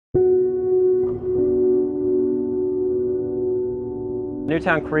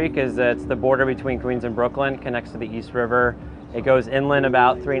Newtown Creek it's the border between Queens and Brooklyn, connects to the East River. It goes inland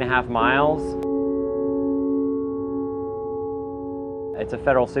about 3.5 miles. It's a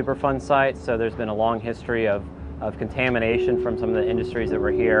federal Superfund site, so there's been a long history of contamination from some of the industries that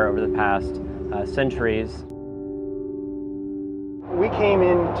were here over the past centuries. We came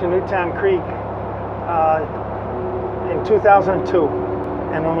into Newtown Creek in 2002,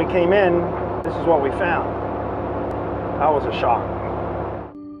 and when we came in, this is what we found. That was a shock.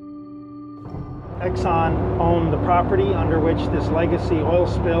 Exxon owned the property under which this legacy oil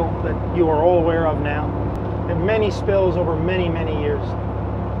spill that you are all aware of now, and many spills over many, many years.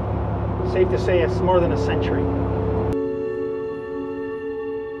 Safe to say it's more than a century.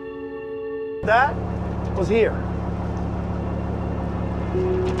 That was here.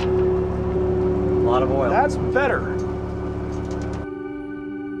 A lot of oil. That's better.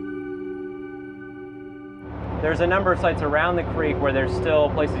 There's a number of sites around the creek where there's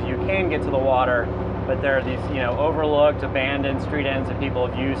still places you can get to the water, but there are these, overlooked, abandoned street ends that people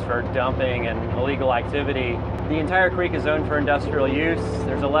have used for dumping and illegal activity. The entire creek is zoned for industrial use.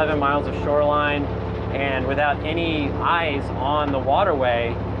 There's 11 miles of shoreline, and without any eyes on the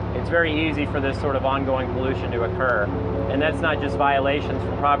waterway, it's very easy for this sort of ongoing pollution to occur. And that's not just violations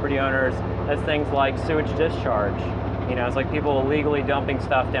from property owners, that's things like sewage discharge. It's like people illegally dumping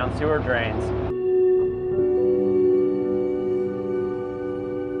stuff down sewer drains.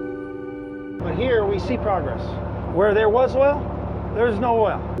 But here we see progress. Where there was oil, there's no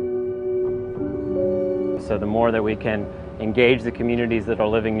oil. So the more that we can engage the communities that are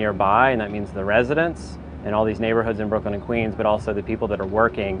living nearby, and that means the residents and all these neighborhoods in Brooklyn and Queens, but also the people that are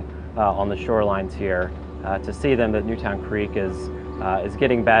working on the shorelines here, to see them that Newtown Creek is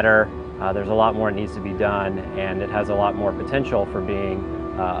getting better. There's a lot more that needs to be done, and it has a lot more potential for being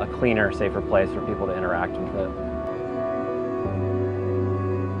a cleaner, safer place for people to interact with it.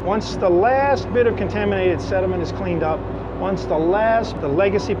 Once the last bit of contaminated sediment is cleaned up, once the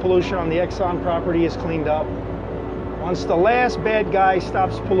legacy pollution on the Exxon property is cleaned up, once the last bad guy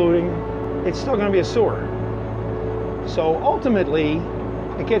stops polluting, it's still going to be a sewer. So ultimately,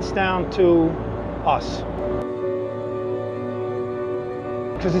 it gets down to us.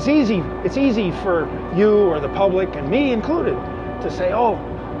 Because it's easy for you or the public, and me included, to say, oh,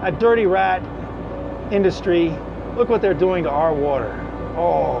 that dirty rat industry, look what they're doing to our water.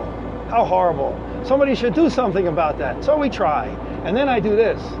 Oh, how horrible. Somebody should do something about that. So we try. And then I do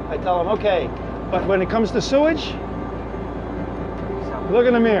this. I tell them, okay, but when it comes to sewage, look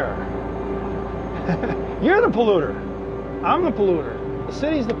in the mirror. You're the polluter. I'm the polluter. The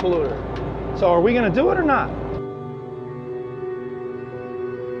city's the polluter. So are we going to do it or not?